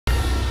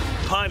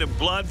pint of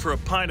blood for a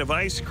pint of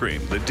ice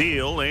cream. The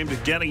deal aimed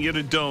at getting you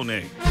to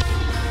donate.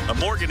 A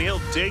Morgan Hill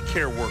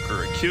daycare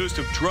worker accused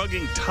of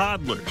drugging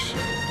toddlers.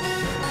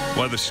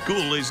 Why the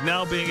school is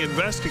now being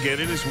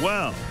investigated as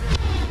well.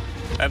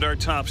 And our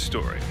top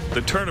story,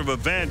 the turn of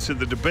events in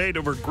the debate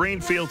over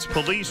Greenfield's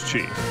police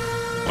chief.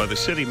 Why the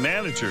city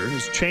manager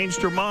has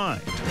changed her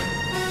mind.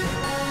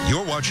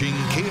 You're watching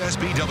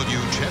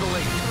KSBW Channel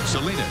 8,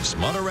 Salinas,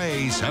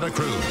 Monterey, Santa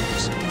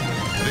Cruz.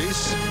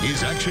 This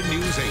is Action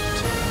News 8.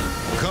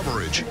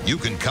 Coverage you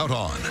can count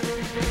on.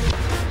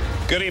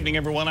 Good evening,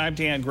 everyone. I'm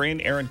Dan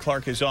Green. Aaron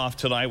Clark is off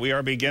tonight. We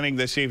are beginning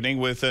this evening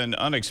with an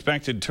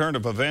unexpected turn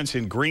of events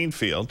in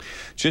Greenfield.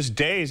 Just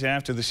days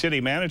after the city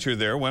manager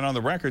there went on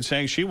the record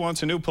saying she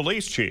wants a new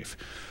police chief.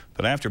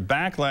 But after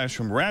backlash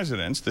from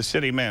residents, the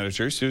city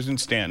manager, Susan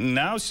Stanton,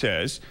 now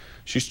says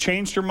she's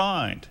changed her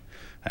mind.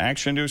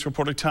 Action News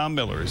reporter Tom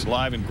Miller is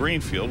live in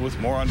Greenfield with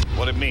more on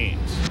what it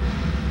means.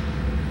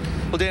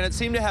 Well, Dan, it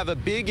seemed to have a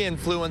big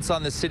influence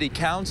on the city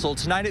council.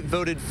 Tonight it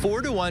voted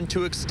 4-1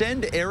 to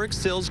extend Eric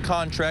Sills'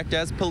 contract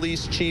as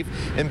police chief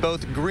in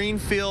both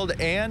Greenfield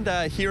and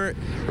here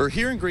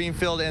in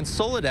Greenfield and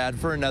Soledad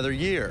for another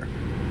year.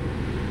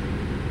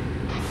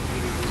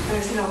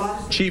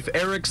 Chief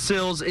Eric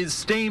Sills is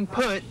staying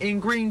put in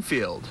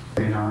Greenfield.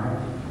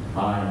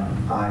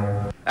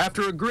 Aye.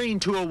 After agreeing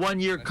to a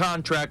one-year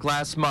contract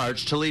last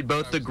March to lead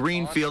both the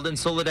Greenfield and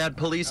Soledad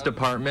Police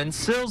Departments,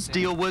 Sills'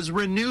 deal was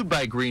renewed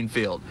by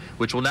Greenfield,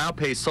 which will now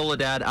pay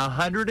Soledad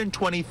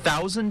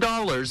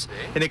 $120,000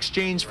 in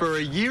exchange for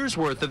a year's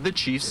worth of the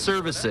chief's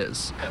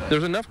services.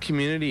 There's enough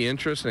community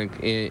interest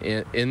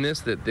in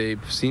this that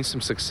they've seen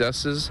some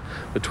successes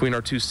between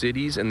our two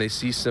cities, and they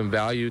see some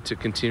value to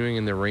continuing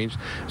in their range,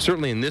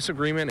 certainly in this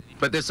agreement.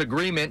 But this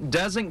agreement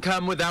doesn't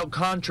come without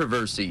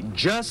controversy.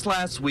 Just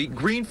last week,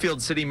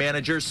 Greenfield City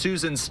Manager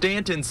Susan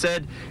Stanton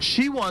said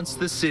she wants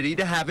the city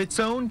to have its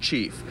own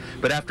chief.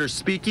 But after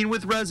speaking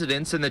with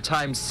residents in the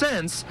time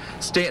since,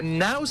 Stanton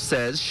now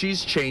says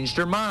she's changed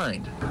her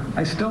mind.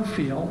 I still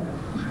feel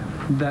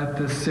that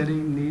the city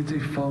needs a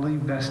fully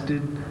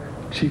vested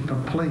chief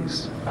of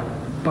police.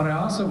 But I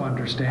also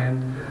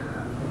understand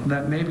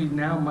that maybe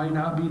now might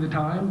not be the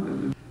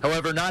time.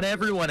 However, not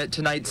everyone at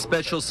tonight's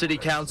special city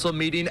council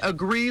meeting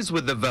agrees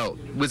with the vote,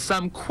 with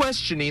some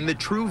questioning the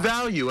true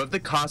value of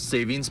the cost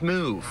savings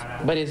move.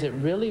 But is it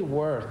really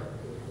worth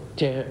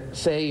to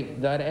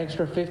save that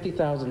extra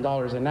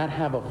 $50,000 and not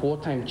have a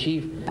full-time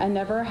chief? And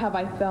never have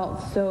I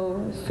felt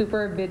so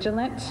super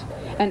vigilant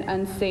and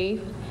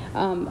unsafe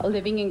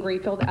living in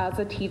Greenfield as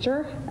a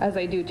teacher as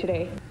I do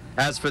today.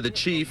 As for the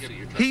chief,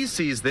 he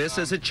sees this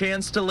as a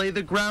chance to lay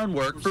the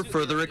groundwork for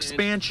further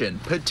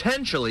expansion,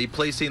 potentially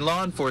placing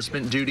law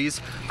enforcement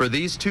duties for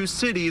these two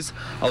cities,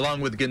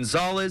 along with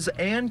Gonzales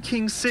and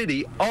King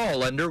City,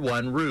 all under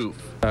one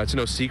roof. It's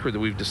no secret that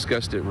we've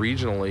discussed it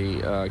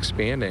regionally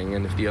expanding,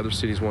 and if the other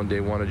cities one day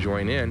want to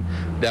join in,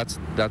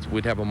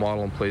 we'd have a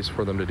model in place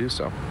for them to do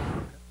so.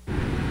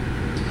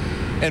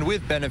 And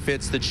with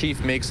benefits, the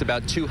chief makes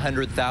about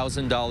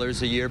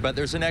 $200,000 a year, but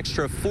there's an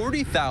extra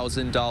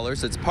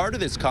 $40,000 that's part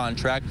of this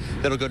contract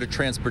that'll go to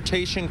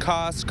transportation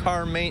costs,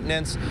 car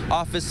maintenance,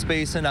 office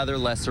space, and other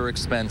lesser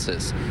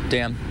expenses.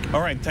 Dan? All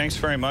right, thanks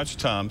very much,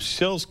 Tom.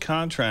 Sills'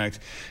 contract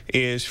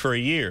is for a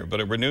year, but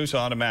it renews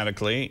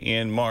automatically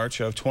in March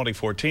of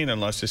 2014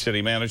 unless the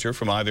city manager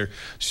from either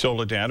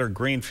Soledad or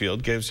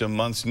Greenfield gives a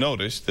month's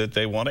notice that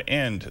they want to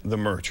end the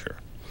merger.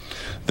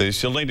 The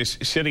Salinas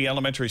City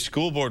Elementary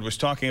School Board was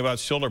talking about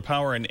solar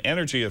power and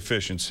energy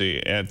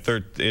efficiency at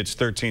its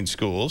 13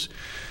 schools.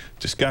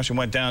 Discussion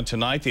went down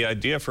tonight. The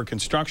idea for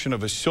construction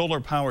of a solar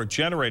power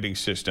generating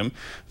system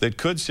that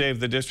could save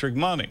the district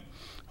money.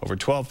 Over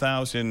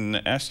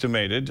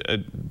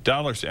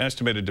 $12,000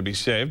 estimated to be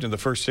saved in the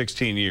first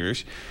 16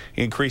 years,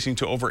 increasing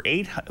to over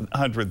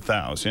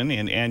 $800,000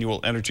 in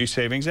annual energy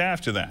savings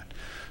after that.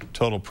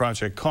 Total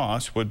project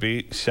cost would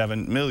be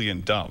 $7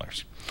 million.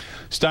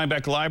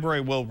 Steinbeck Library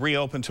will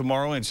reopen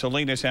tomorrow in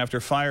Salinas after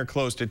fire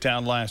closed it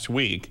down last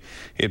week.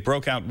 It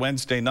broke out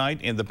Wednesday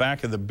night in the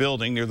back of the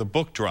building near the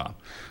book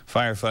drop.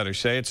 Firefighters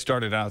say it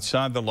started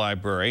outside the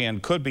library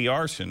and could be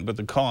arson, but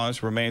the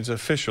cause remains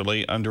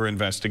officially under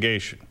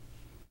investigation.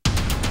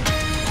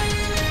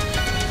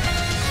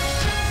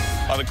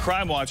 On the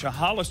Crime Watch, a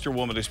Hollister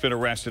woman has been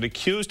arrested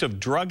accused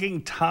of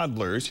drugging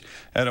toddlers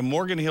at a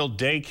Morgan Hill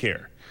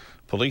daycare.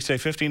 Police say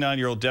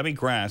 59-year-old Debbie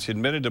Grass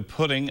admitted to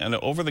putting an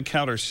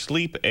over-the-counter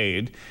sleep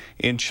aid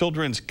in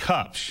children's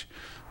cups.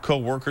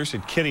 Co-workers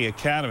at Kitty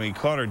Academy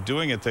caught her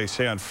doing it, they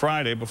say, on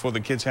Friday before the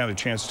kids had a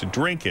chance to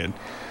drink it.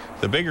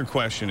 The bigger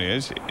question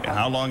is,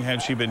 how long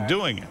had she been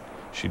doing it?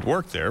 She'd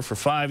worked there for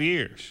 5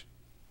 years.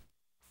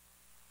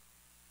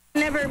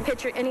 Never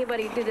picture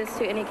anybody do this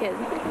to any kid.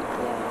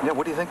 Yeah,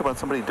 what do you think about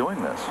somebody doing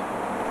this?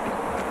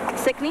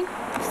 Sickening,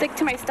 sick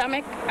to my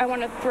stomach. I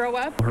want to throw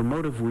up. Her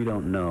motive, we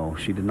don't know.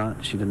 She did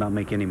not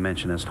make any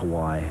mention as to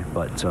why,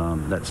 but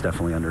that's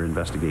definitely under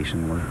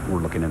investigation. We're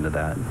looking into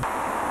that.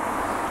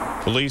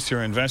 Police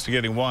are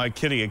investigating why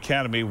Kitty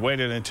Academy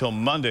waited until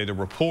Monday to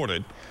report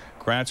it.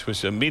 Gratz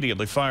was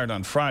immediately fired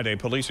on Friday.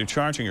 Police are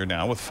charging her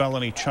now with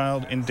felony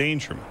child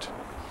endangerment.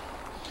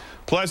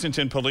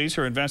 Pleasanton police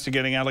are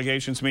investigating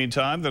allegations,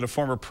 meantime, that a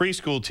former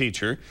preschool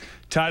teacher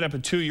tied up a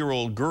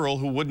 2-year-old girl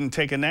who wouldn't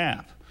take a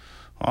nap.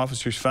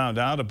 Officers found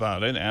out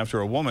about it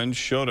after a woman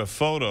showed a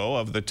photo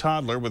of the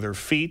toddler with her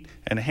feet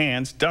and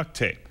hands duct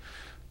taped.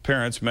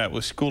 Parents met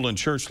with school and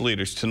church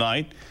leaders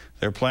tonight.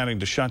 They're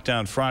planning to shut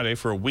down Friday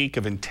for a week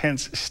of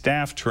intense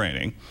staff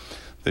training.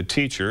 The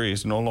teacher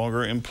is no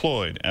longer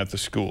employed at the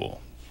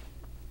school.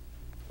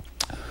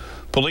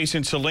 Police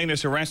in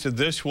Salinas arrested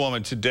this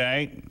woman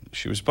today.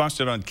 She was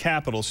busted on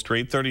Capitol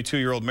Street.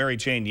 32-year-old Mary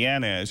Jane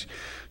Yanez.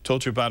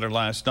 Told you about her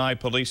last night.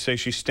 Police say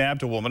she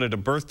stabbed a woman at a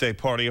birthday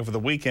party over the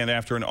weekend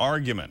after an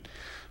argument.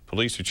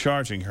 Police are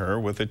charging her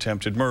with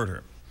attempted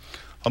murder.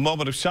 A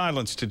moment of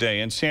silence today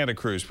in Santa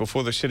Cruz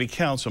before the city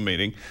council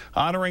meeting,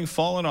 honoring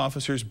fallen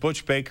officers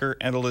Butch Baker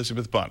and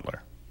Elizabeth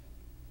Butler.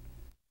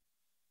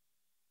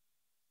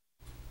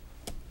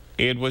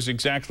 It was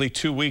exactly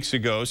 2 weeks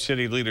ago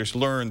city leaders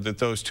learned that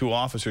those 2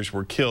 officers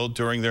were killed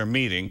during their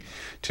meeting.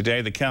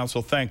 Today, the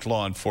council thanked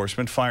law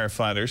enforcement,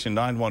 firefighters, and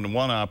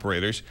 911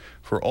 operators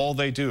for all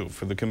they do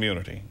for the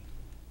community.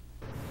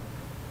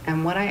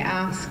 And what I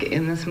ask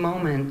in this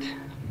moment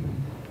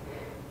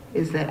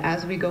is that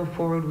as we go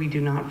forward, we do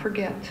not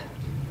forget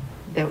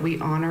that we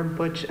honor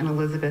Butch and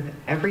Elizabeth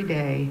every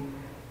day,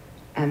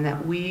 and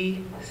that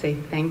we say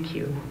thank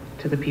you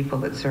to the people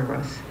that serve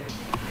us.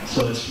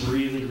 So it's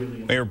really,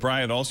 really... Mayor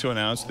Bryant also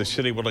announced the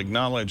city will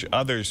acknowledge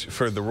others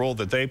for the role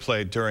that they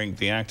played during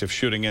the active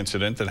shooting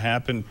incident that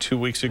happened 2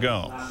 weeks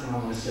ago. Last thing I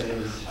want to say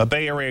is... A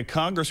Bay Area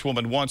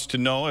congresswoman wants to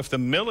know if the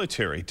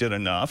military did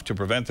enough to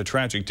prevent the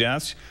tragic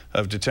deaths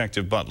of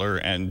Detective Butler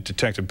and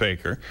Detective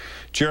Baker.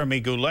 Jeremy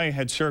Goulet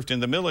had served in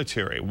the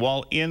military.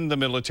 While in the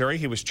military,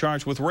 he was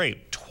charged with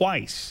rape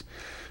twice.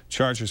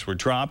 Charges were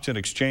dropped in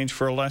exchange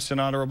for a less than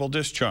honorable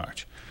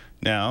discharge.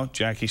 Now,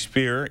 Jackie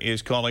Spear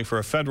is calling for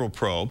a federal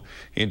probe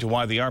into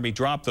why the Army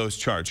dropped those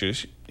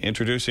charges,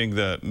 introducing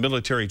the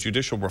Military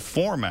Judicial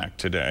Reform Act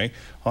today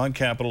on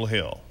Capitol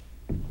Hill.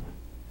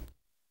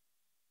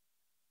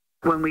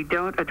 When we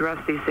don't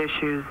address these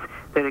issues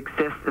that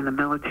exist in the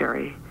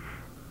military,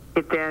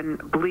 it then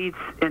bleeds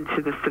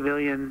into the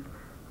civilian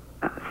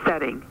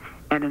setting,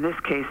 and in this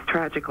case,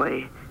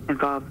 tragically,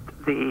 involved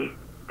the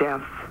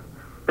deaths,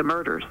 the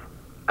murders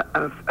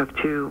of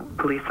 2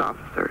 police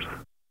officers.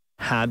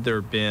 Had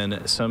there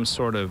been some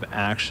sort of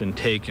action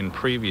taken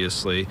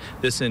previously,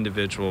 this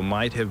individual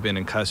might have been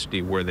in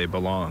custody where they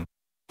belong.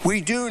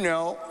 We do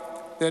know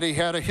that he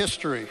had a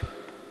history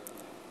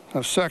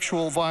of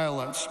sexual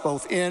violence,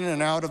 both in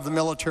and out of the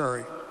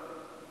military.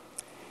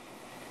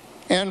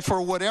 And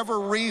for whatever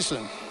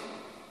reason,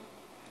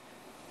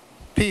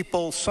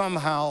 people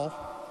somehow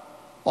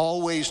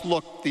always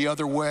look the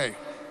other way.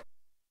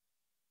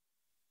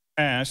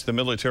 The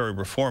Military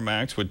Reform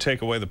Act would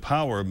take away the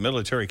power of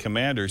military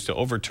commanders to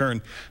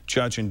overturn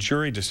judge and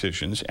jury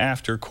decisions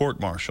after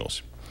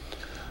court-martials.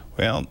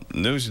 Well,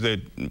 news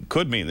that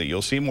could mean that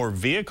you'll see more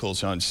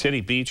vehicles on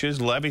city beaches,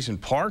 levees, and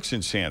parks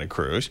in Santa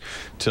Cruz.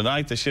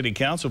 Tonight, the City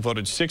Council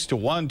voted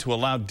 6-1 to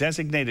allow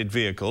designated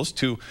vehicles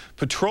to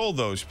patrol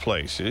those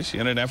places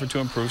in an effort to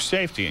improve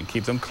safety and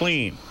keep them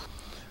clean.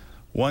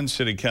 One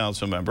City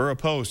Council member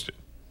opposed it.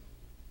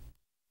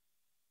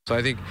 So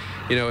I think,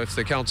 you know, if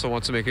the council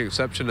wants to make an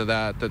exception to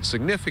that that's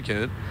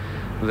significant,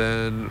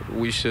 then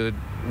we should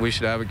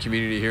have a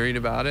community hearing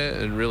about it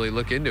and really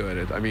look into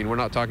it. I mean, we're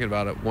not talking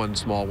about it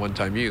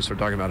one-time use. We're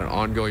talking about an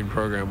ongoing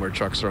program where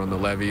trucks are on the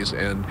levees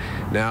and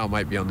now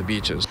might be on the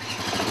beaches.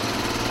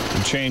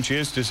 The change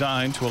is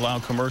designed to allow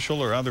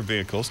commercial or other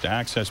vehicles to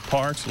access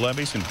parks,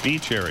 levees, and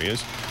beach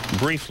areas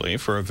briefly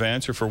for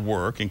events or for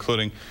work,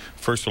 including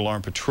first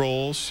alarm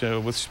patrols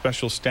with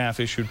special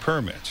staff-issued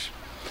permits.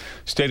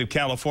 State of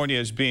California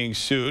is being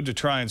sued to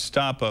try and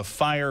stop a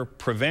fire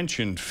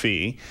prevention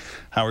fee.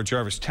 Howard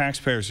Jarvis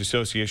Taxpayers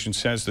Association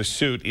says the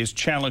suit is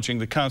challenging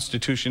the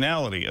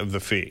constitutionality of the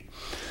fee.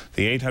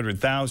 The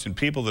 800,000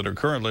 people that are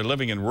currently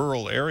living in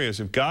rural areas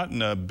have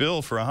gotten a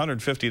bill for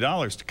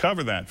 $150 to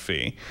cover that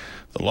fee.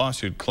 The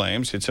lawsuit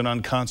claims it's an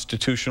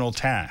unconstitutional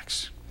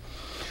tax.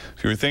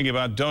 If you were thinking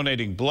about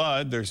donating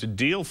blood, there's a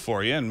deal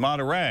for you in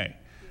Monterey.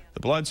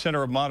 The Blood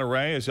Center of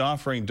Monterey is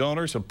offering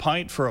donors a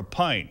pint for a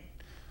pint.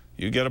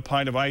 You get a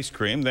pint of ice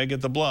cream, they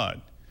get the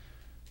blood.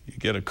 You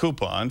get a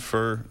coupon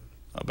for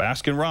a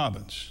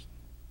Baskin-Robbins.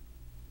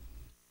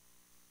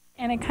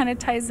 And it kind of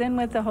ties in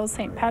with the whole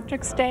St.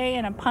 Patrick's Day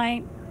and a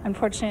pint,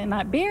 unfortunately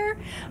not beer,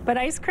 but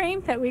ice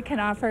cream that we can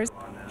offer.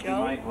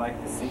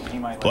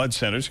 Blood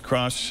centers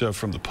across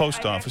from the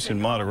post office in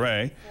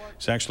Monterey.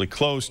 It's actually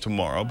closed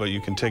tomorrow, but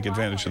you can take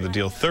advantage of the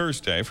deal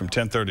Thursday from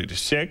 10:30 to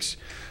 6,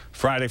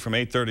 Friday from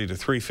 8:30 to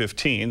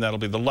 3:15. That'll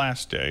be the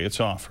last day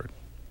it's offered.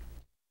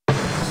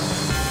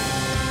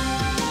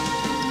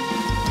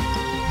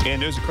 In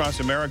news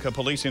across America,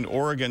 police in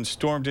Oregon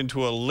stormed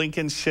into a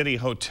Lincoln City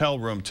hotel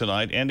room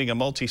tonight, ending a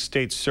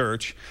multi-state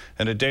search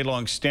and a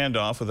day-long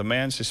standoff with a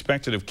man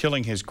suspected of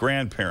killing his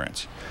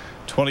grandparents.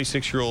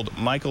 26-year-old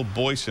Michael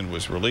Boyson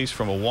was released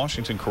from a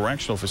Washington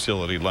correctional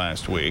facility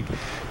last week.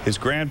 His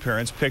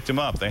grandparents picked him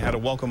up. They had a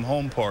welcome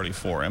home party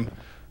for him.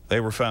 They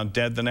were found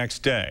dead the next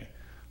day.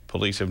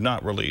 Police have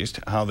not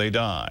released how they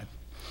died.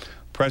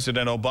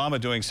 President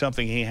Obama doing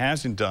something he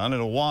hasn't done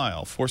in a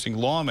while, forcing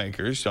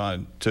lawmakers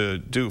to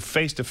do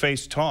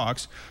face-to-face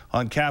talks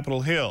on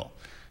Capitol Hill.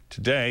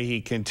 Today,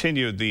 he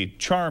continued the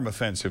charm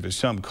offensive, as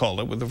some call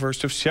it, with the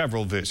first of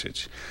several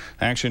visits.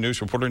 Action News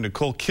reporter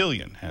Nicole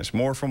Killian has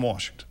more from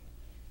Washington.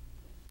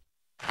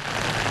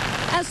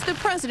 As the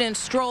president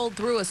strolled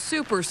through a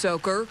super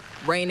soaker,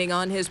 raining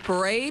on his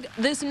parade,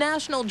 this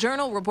National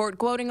Journal report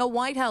quoting a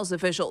White House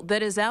official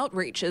that his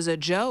outreach is a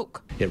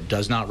joke. It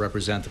does not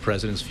represent the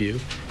president's view,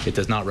 it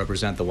does not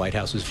represent the White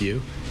House's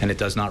view, and it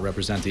does not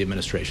represent the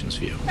administration's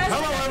view.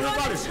 Hello,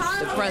 everybody.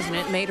 The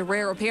president made a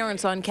rare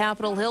appearance on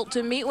Capitol Hill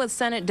to meet with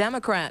Senate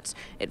Democrats.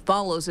 It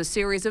follows a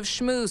series of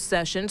schmooze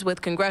sessions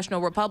with congressional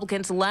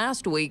Republicans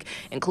last week,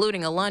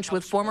 including a lunch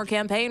with former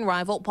campaign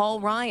rival Paul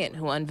Ryan,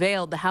 who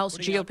unveiled the House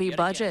GOP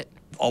budget.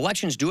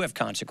 Elections do have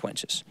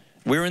consequences.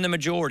 We're in the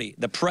majority.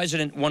 The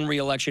president won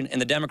re-election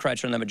and the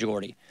Democrats are in the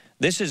majority.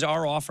 This is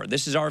our offer.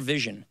 This is our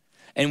vision.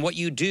 And what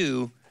you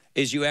do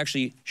is you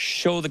actually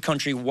show the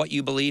country what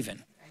you believe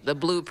in. The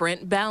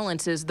blueprint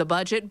balances the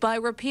budget by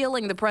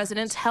repealing the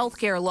president's health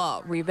care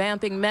law,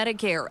 revamping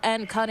Medicare,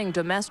 and cutting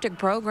domestic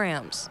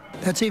programs.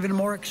 That's even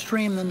more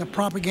extreme than the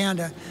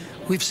propaganda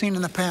we've seen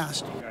in the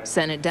past.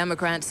 Senate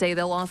Democrats say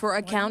they'll offer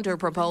a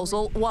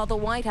counter-proposal, while the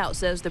White House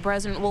says the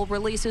president will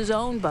release his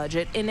own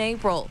budget in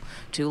April.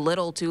 Too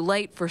little, too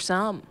late for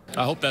some.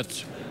 I hope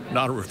that's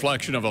not a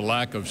reflection of a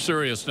lack of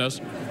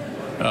seriousness,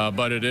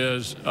 but it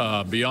is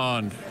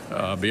beyond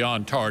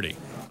tardy.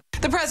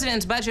 The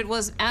president's budget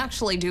was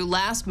actually due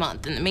last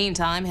month. In the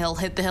meantime, he'll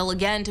hit the Hill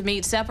again to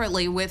meet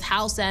separately with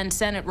House and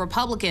Senate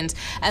Republicans,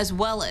 as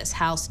well as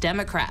House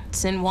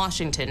Democrats. In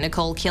Washington,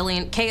 Nicole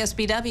Killian,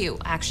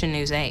 KSBW, Action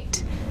News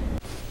 8.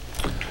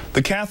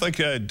 The Catholic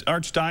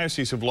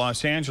Archdiocese of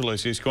Los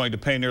Angeles is going to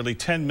pay nearly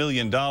 $10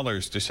 million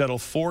to settle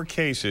 4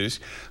 cases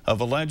of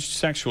alleged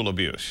sexual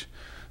abuse.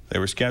 They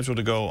were scheduled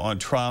to go on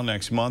trial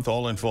next month,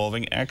 all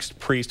involving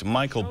ex-priest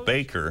Michael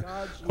Baker,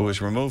 who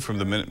was removed from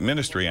the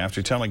ministry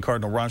after telling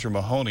Cardinal Roger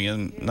Mahony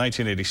in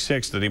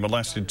 1986 that he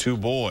molested 2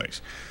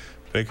 boys.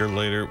 Baker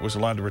later was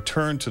allowed to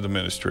return to the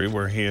ministry,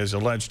 where he is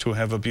alleged to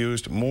have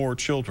abused more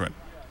children.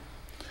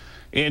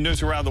 In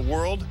news around the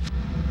world,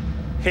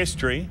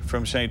 history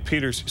from St.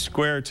 Peter's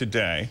Square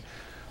today.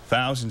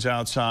 Thousands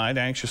outside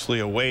anxiously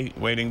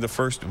awaiting the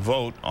first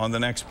vote on the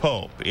next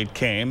pope. It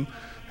came,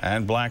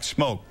 and black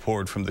smoke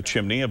poured from the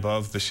chimney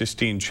above the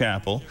Sistine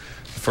Chapel.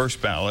 The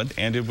first ballot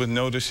ended with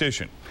no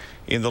decision.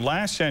 In the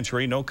last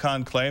century, no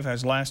conclave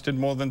has lasted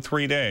more than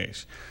 3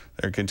 days.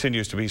 There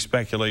continues to be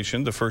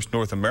speculation the first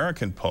North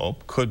American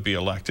pope could be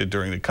elected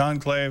during the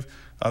conclave.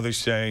 Others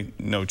say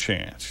no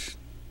chance.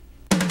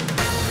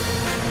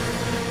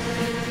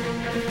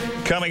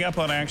 Coming up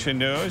on Action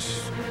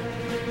News,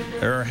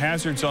 there are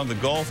hazards on the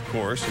golf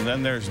course, and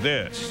then there's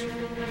this.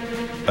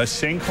 A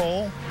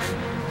sinkhole.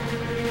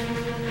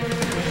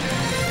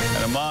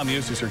 And a mom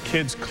uses her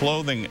kids'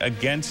 clothing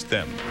against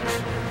them.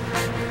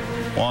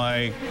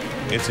 Why,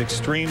 it's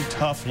extreme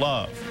tough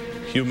love,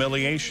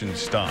 humiliation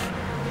style.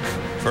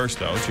 First,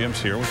 though,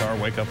 Jim's here with our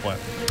Wake Up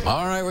Weather.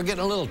 All right, we're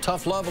getting a little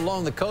tough love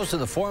along the coast in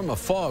the form of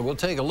fog. We'll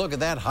take a look at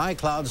that. High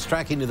clouds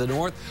tracking to the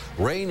north.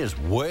 Rain is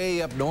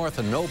way up north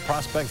and no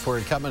prospect for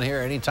it coming here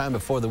anytime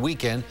before the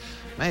weekend.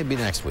 Maybe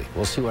next week.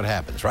 We'll see what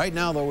happens. Right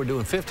now, though, we're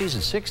doing 50s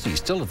and 60s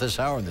still at this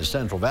hour in the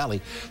Central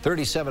Valley.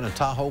 37 in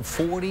Tahoe,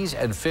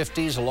 40s and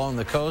 50s along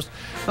the coast.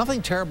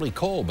 Nothing terribly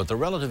cold, but the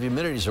relative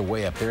humidities are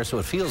way up there, so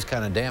it feels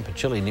kind of damp and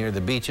chilly near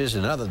the beaches.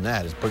 And other than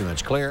that, it's pretty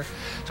much clear.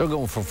 So we're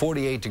going for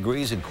 48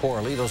 degrees in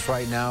Corralitos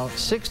right now.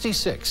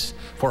 66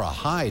 for a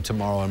high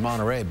tomorrow in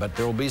Monterey, but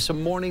there will be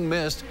some morning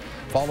mist,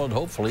 followed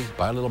hopefully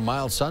by a little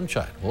mild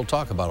sunshine. We'll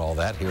talk about all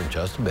that here in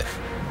just a bit.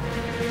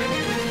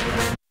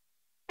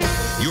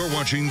 You're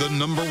watching the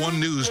 #1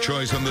 news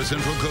choice on the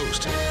Central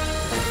Coast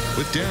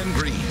with Dan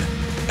Green,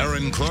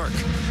 Aaron Clark,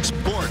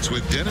 sports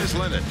with Dennis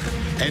Lennon,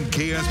 and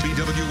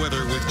KSBW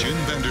weather with Jim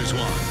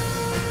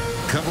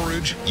Vanderswan.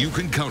 Coverage you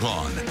can count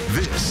on.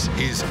 This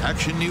is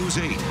Action News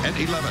 8 at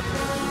 11.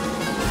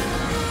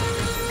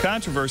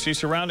 Controversy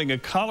surrounding a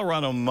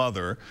Colorado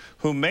mother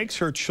who makes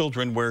her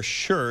children wear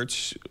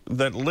shirts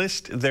that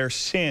list their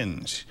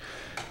sins.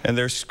 And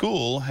their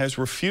school has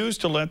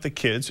refused to let the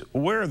kids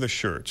wear the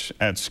shirts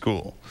at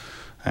school.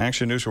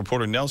 Action News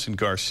reporter Nelson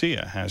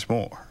Garcia has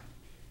more.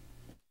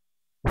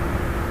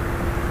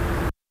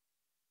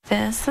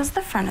 This is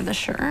the front of the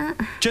shirt.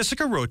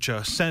 Jessica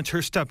Rocha sent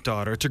her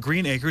stepdaughter to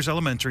Green Acres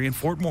Elementary in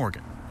Fort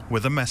Morgan.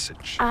 with a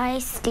message. I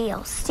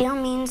steal. Steal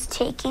means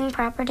taking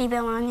property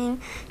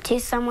belonging to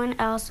someone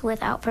else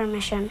without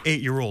permission.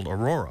 8-year-old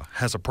Aurora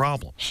has a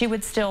problem. She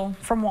would steal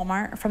from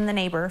Walmart, from the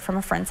neighbor, from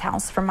a friend's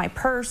house, from my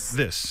purse.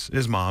 This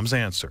is Mom's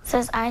answer.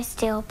 Says, I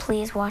steal,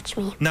 please watch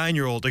me.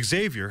 9-year-old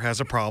Xavier has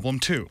a problem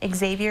too.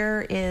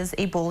 Xavier is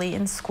a bully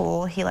in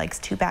school. He likes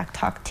to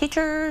backtalk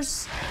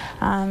teachers,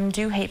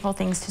 do hateful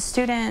things to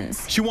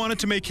students. She wanted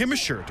to make him a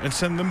shirt and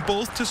send them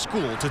both to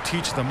school to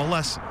teach them a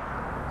lesson.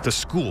 The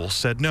school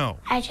said no.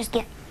 I just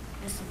get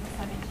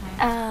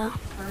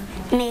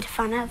made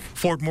fun of.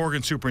 Fort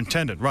Morgan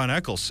Superintendent Ron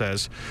Eccles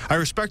says, I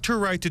respect her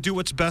right to do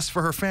what's best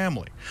for her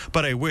family,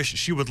 but I wish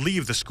she would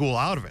leave the school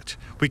out of it.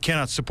 We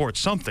cannot support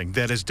something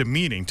that is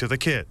demeaning to the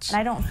kids. And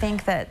I don't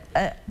think that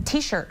a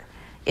t-shirt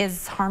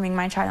is harming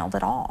my child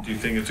at all. Do you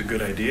think it's a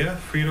good idea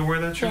for you to wear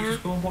that shirt to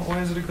school? Why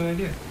is it a good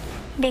idea?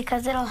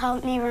 Because it'll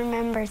help me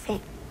remember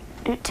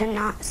to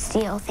not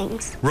steal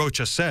things.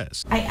 Rocha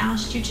says, I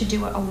asked you to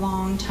do it a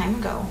long time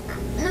ago.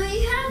 No,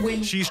 you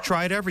haven't. She's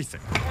tried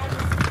everything,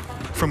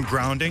 from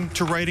grounding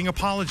to writing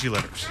apology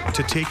letters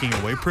to taking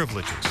away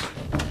privileges.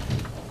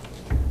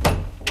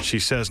 She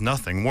says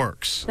nothing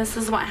works. This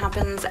is what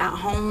happens at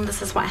home.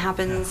 This is what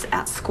happens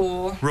at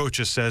school.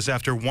 Rocha says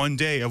after one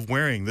day of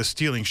wearing the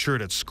stealing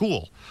shirt at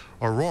school,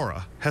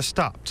 Aurora has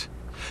stopped.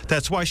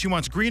 That's why she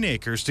wants Green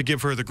Acres to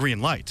give her the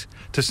green light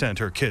to send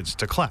her kids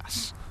to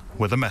class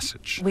with a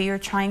message. We are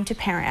trying to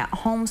parent at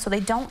home so they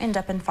don't end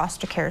up in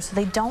foster care, so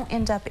they don't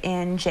end up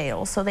in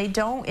jail, so they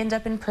don't end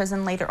up in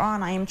prison later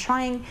on. I am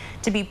trying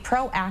to be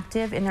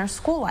proactive in their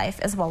school life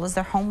as well as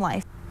their home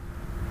life.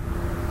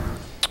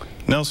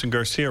 Nelson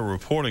Garcia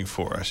reporting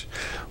for us.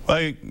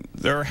 Well,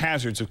 there are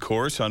hazards, of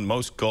course, on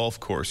most golf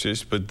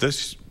courses, but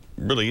this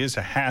really is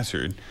a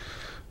hazard.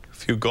 A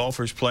few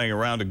golfers playing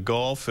around a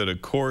golf at a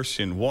course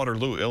in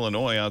Waterloo,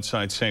 Illinois,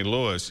 outside St.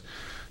 Louis.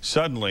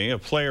 Suddenly, a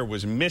player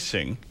was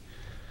missing.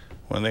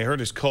 When they heard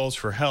his calls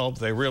for help,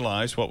 they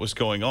realized what was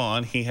going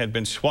on. He had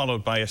been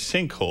swallowed by a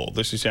sinkhole.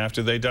 This is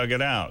after they dug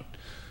it out,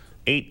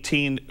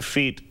 18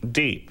 feet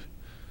deep.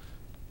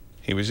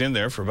 He was in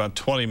there for about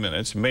 20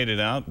 minutes, made it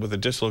out with a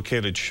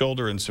dislocated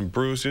shoulder and some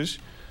bruises.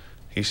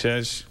 He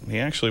says he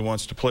actually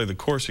wants to play the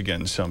course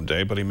again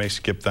someday, but he may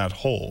skip that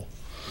hole.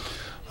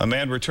 A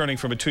man returning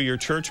from a 2-year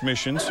church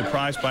mission,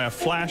 surprised by a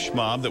flash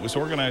mob that was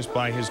organized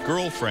by his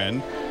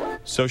girlfriend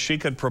so she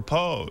could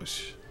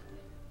propose.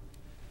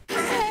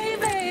 Hey,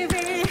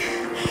 baby,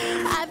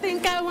 I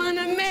think I want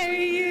to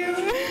marry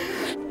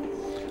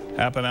you.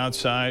 Happened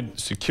outside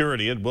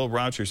security at Will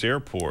Rogers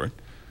Airport.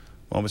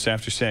 Moments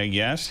after saying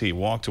yes, he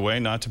walked away,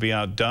 not to be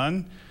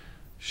outdone.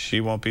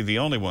 She won't be the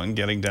only one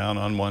getting down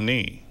on one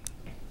knee.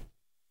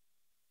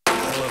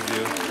 I love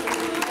you.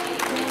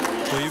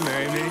 Will you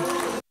marry me?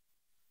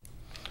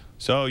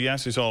 So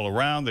yes is all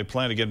around. They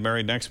plan to get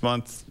married next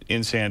month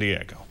in San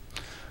Diego.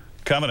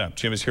 Coming up,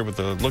 Jim is here with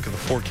a look at the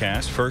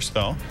forecast. First,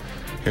 though,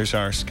 here's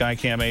our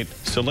Skycam 8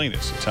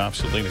 Salinas atop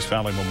Salinas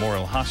Valley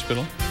Memorial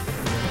Hospital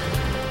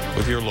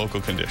with your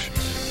local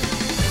conditions.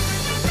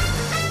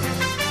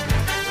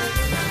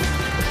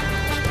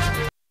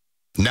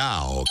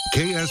 Now,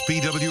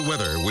 KSBW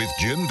weather with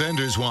Jim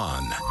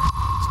Vanderswan.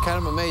 It's kind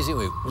of amazing.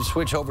 We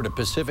switch over to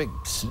Pacific,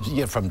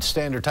 from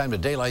standard time to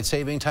daylight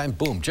saving time.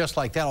 Boom, just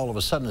like that, all of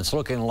a sudden it's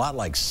looking a lot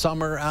like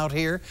summer out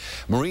here.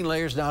 Marine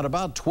layers now at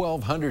about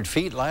 1,200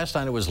 feet. Last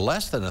night it was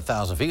less than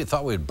 1,000 feet. We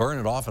thought we'd burn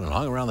it off and it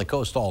hung around the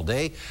coast all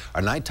day.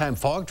 Our nighttime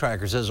fog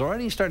tracker says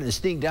already starting to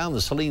sneak down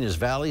the Salinas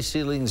Valley.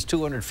 Ceilings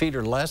 200 feet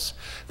or less.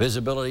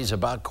 Visibility is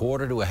about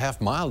 1/4 to a half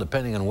mile,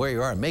 depending on where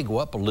you are. It may go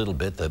up a little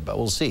bit, but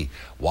we'll see.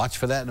 Watch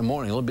for that in the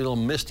morning. It'll be a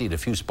little misty at a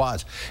few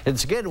spots.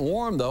 It's getting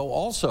warm, though,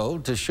 also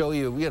to show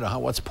you,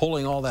 what's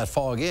pulling all that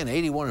fog in.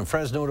 81 in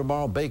Fresno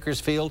tomorrow,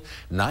 Bakersfield,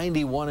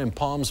 91 in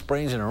Palm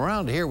Springs, and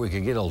around here we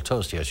could get a little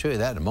toasty. I'll show you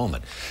that in a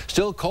moment.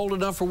 Still cold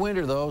enough for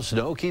winter, though.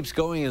 Snow keeps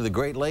going into the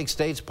Great Lakes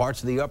states,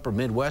 parts of the upper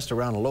Midwest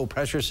around a low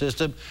pressure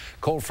system.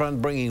 Cold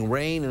front bringing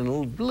rain and a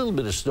little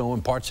bit of snow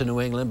in parts of New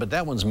England, but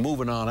that one's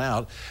moving on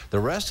out. The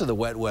rest of the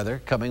wet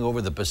weather coming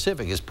over the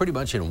Pacific is pretty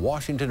much in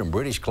Washington and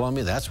British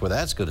Columbia. That's where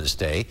that's going to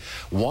stay.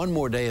 One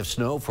more day of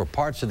snow for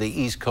parts of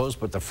the East Coast,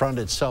 but the front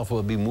itself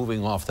will be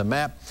moving off the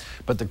map.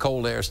 But the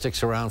cold air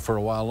sticks around for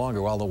a while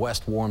longer while the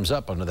west warms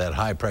up under that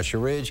high pressure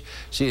ridge.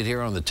 See it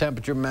here on the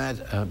temperature mat.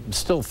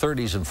 Still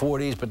 30s and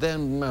 40s, but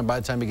then by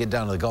the time you get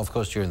down to the Gulf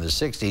Coast, you're in the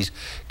 60s.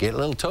 Get a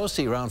little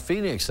toasty around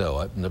Phoenix, though,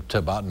 up to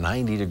about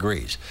 90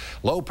 degrees.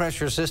 Low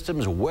pressure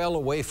systems well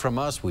away from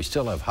us. We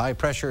still have high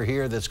pressure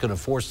here that's going to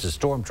force the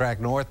storm track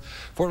north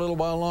for a little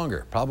while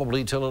longer,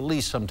 probably till at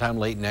least sometime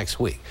late next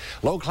week.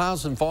 Low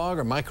clouds and fog,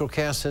 or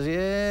microcast says,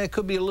 yeah, it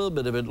could be a little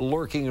bit of it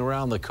lurking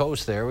around the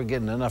coast there. We're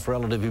getting enough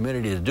relative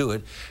humidity to do it.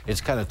 it.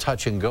 It's kind of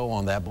touch and go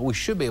on that, but we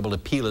should be able to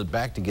peel it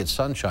back to get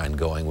sunshine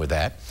going with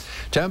that.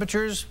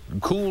 Temperatures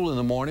cool in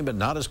the morning, but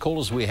not as cold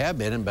as we have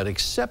been, but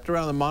except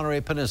around the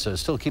Monterey Peninsula.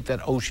 Still keep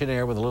that ocean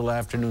air with a little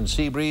afternoon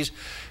sea breeze,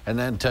 and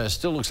then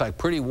still looks like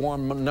pretty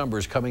warm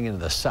numbers coming into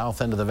the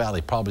south end of the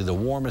valley. Probably the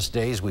warmest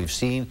days we've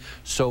seen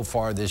so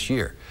far this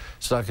year.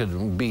 It's not going to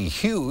be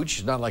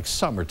huge, not like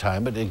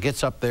summertime, but it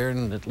gets up there,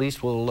 and at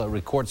least we'll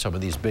record some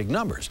of these big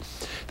numbers.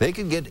 They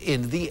could get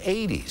into the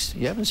 80s.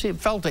 You haven't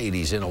felt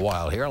 80s in a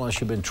while here,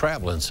 unless you've been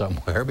traveling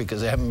somewhere,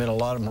 because there haven't been a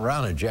lot of them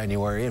around in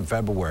January and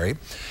February.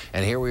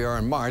 And here we are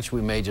in March.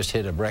 We may just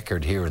hit a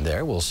record here and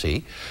there. We'll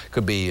see.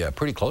 Could be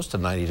pretty close to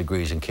 90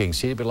 degrees in King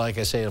City, but like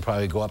I say, it'll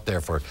probably go up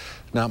there for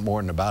not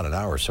more than about an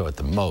hour or so at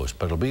the most,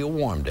 but it'll be a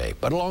warm day.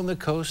 But along the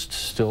coast,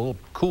 still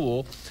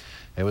cool.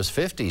 It was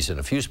 50s in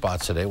a few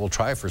spots today. We'll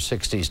try for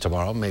 60s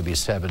tomorrow, maybe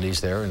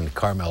 70s there in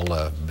Carmel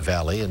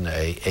Valley, and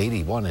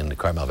 81 in the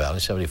Carmel Valley,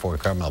 74 in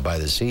Carmel by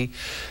the Sea.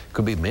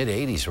 Could be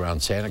mid-80s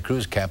around Santa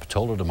Cruz,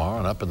 Capitola tomorrow,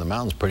 and up in the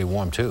mountains, pretty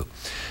warm too.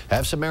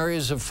 Have some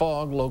areas of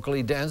fog,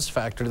 locally dense.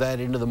 Factor that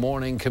into the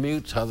morning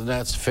commute. Other than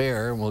that, it's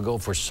fair, and we'll go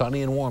for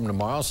sunny and warm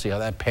tomorrow. See how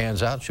that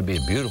pans out. Should be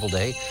a beautiful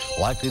day,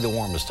 likely the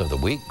warmest of the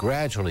week.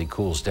 Gradually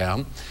cools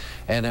down.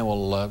 And then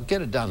we'll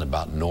get it down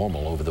about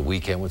normal over the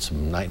weekend with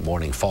some night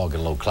morning fog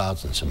and low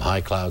clouds and some high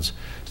clouds.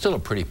 Still a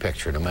pretty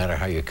picture, no matter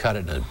how you cut it,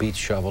 and it beats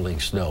shoveling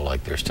snow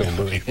like they're still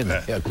doing in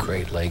the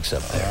Great Lakes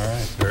up there. All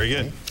right. Very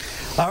good.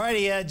 All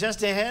righty,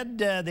 just ahead,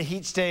 the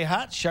Heat stay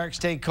hot, Sharks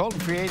stay cold,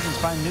 and free agents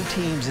find new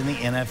teams in the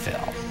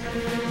NFL.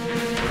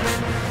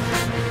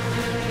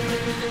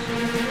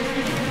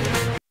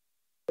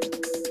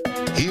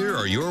 Here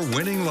are your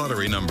winning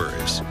lottery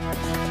numbers.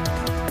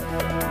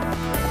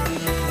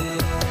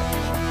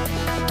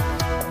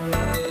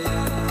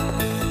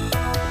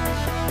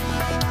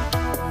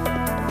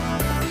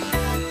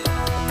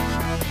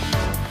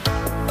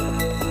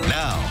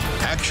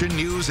 Action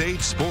News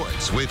 8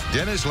 Sports with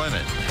Dennis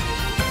Lennon.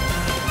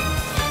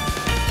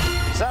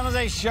 San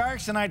Jose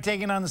Sharks tonight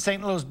taking on the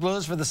St. Louis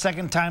Blues for the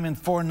second time in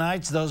 4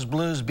 nights. Those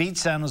Blues beat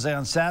San Jose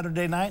on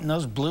Saturday night, and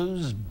those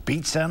Blues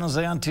beat San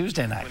Jose on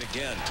Tuesday night.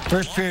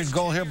 First period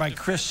goal here by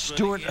Chris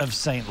Stewart of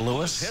St.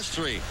 Louis.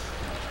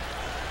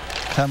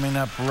 Coming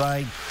up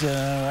right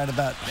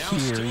about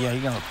here. Yeah,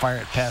 you're going to fire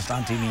it past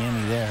Antti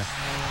Niemi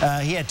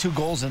there. He had 2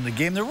 goals in the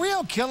game. The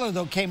real killer,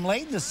 though, came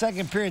late in the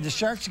second period. The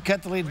Sharks had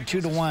cut the lead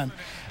to 2-1.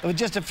 With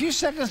just a few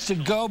seconds to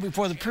go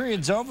before the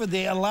period's over,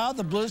 they allowed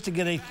the Blues to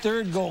get a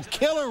 3rd goal.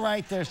 Killer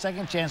right there.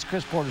 Second chance.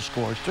 Chris Porter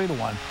scores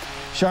 3-1.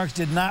 Sharks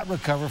did not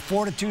recover.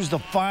 4-2 is the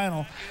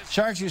final.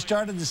 Sharks, who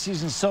started the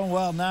season so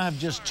well, now have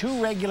just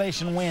 2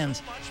 regulation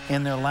wins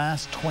in their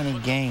last 20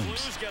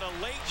 games.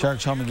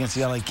 Sharks home against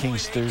the LA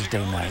Kings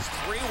Thursday night.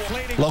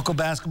 Local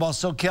basketball,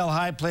 Soquel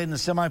High played in the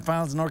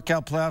semifinals of the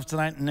NorCal playoffs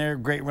tonight, and their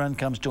great run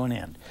comes to an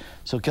end.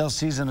 Soquel's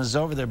season is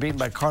over. They're beaten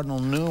by Cardinal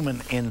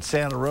Newman in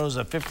Santa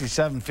Rosa,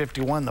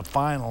 57-51, the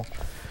final.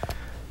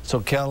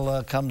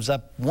 Soquel comes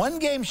up 1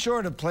 game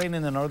short of playing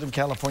in the Northern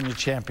California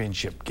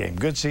Championship game.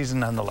 Good season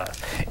nonetheless.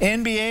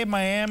 NBA,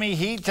 Miami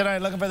Heat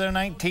tonight looking for their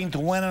 19th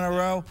win in a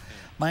row.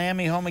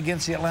 Miami home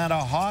against the Atlanta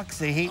Hawks.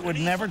 The Heat would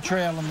never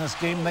trail in this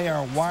game. They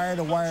are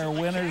wire-to-wire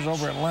winners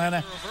over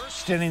Atlanta,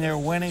 extending their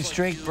winning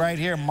streak right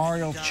here.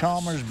 Mario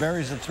Chalmers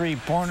buries a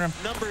 3-pointer.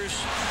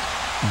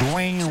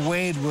 Dwayne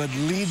Wade would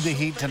lead the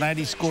Heat tonight.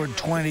 He scored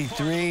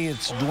 23.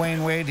 It's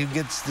Dwayne Wade who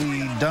gets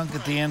the dunk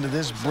at the end of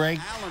this break.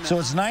 So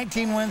it's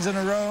 19 wins in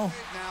a row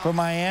for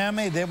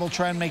Miami. They will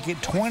try and make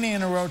it 20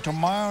 in a row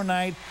tomorrow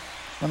night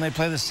when they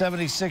play the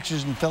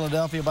 76ers in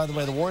Philadelphia. By the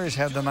way, the Warriors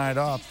have the night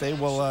off. They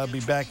will be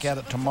back at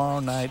it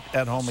tomorrow night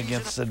at home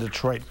against the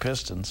Detroit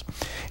Pistons.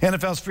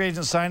 NFL's free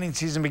agent signing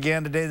season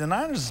began today. The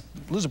Niners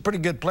lose a pretty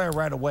good player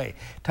right away.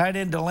 Tight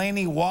end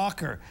Delaney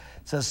Walker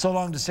says so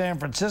long to San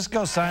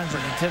Francisco, signs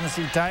with the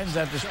Tennessee Titans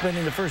after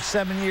spending the first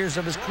 7 years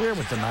of his career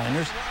with the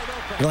Niners.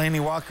 Delaney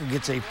Walker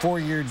gets a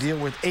 4-year deal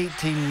worth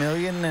 $18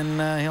 million,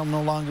 and he'll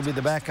no longer be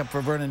the backup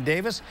for Vernon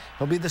Davis.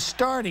 He'll be the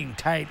starting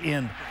tight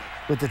end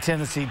with the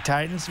Tennessee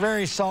Titans.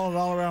 Very solid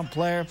all-around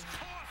player.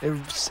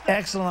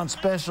 Excellent on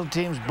special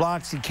teams,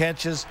 blocks, he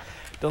catches.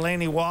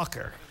 Delaney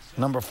Walker,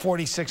 number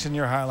 46 in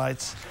your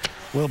highlights,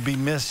 will be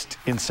missed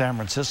in San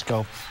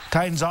Francisco.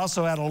 Titans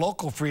also had a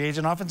local free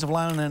agent, offensive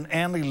lineman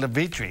Andy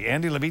Levitre.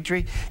 Andy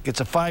Levitre gets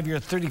a 5-year,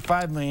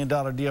 $35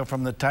 million deal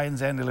from the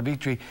Titans. Andy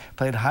Levitre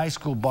played high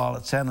school ball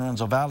at San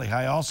Lorenzo Valley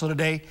High. Also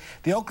today,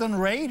 the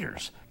Oakland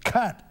Raiders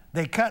cut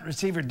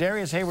receiver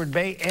Darius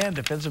Hayward-Bay and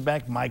defensive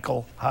back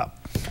Michael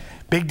Hupp.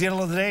 Big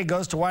deal of the day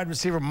goes to wide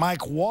receiver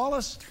Mike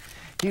Wallace.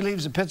 He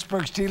leaves the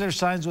Pittsburgh Steelers,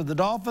 signs with the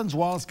Dolphins.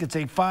 Wallace gets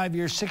a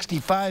 5-year,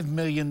 $65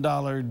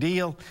 million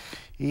deal.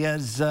 He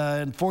has,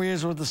 in 4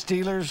 years with the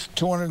Steelers,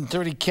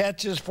 230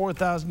 catches,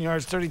 4,000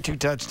 yards, 32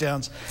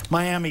 touchdowns.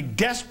 Miami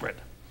desperate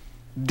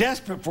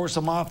for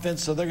some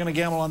offense, so they're going to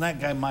gamble on that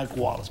guy, Mike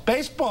Wallace.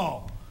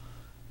 Baseball.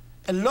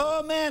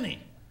 Hello, Manny.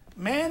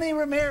 Manny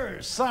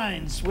Ramirez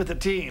signs with the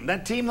team.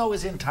 That team, though,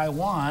 is in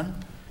Taiwan.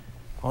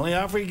 Only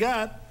offer he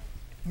got.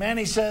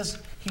 Manny says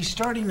he's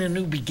starting a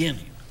new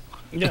beginning.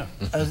 Yeah.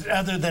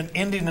 Other than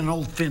ending an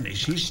old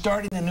finish. He's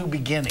starting a new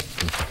beginning.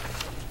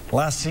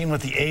 Last seen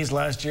with the A's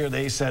last year,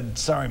 they said,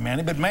 sorry,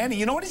 Manny. But Manny,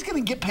 you know what he's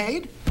going to get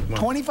paid?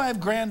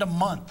 $25,000 a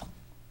month,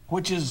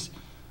 which is...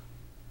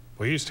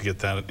 Well, he used to get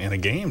that in a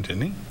game,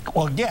 didn't he?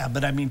 Well, yeah,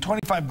 but I mean,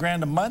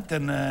 $25,000 a month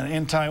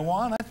in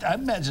Taiwan, I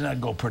imagine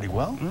that'd go pretty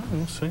well.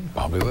 We'll see.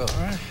 Probably will.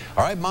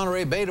 All right,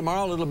 Monterey Bay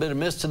tomorrow, a little bit of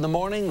mist in the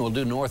morning. We'll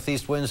do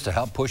northeast winds to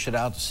help push it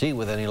out to sea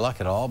with any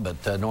luck at all,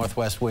 but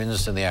northwest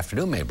winds in the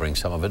afternoon may bring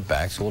some of it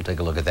back, so we'll take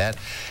a look at that.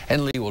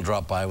 And Lee will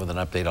drop by with an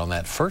update on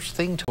that first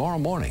thing tomorrow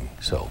morning.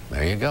 So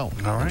there you go.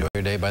 All right. Enjoy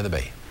your day by the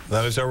bay.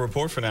 That is our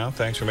report for now.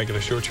 Thanks for making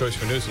a short choice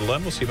for News at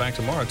 11. We'll see you back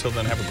tomorrow. Until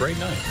then, have a great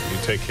night. You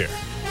take care.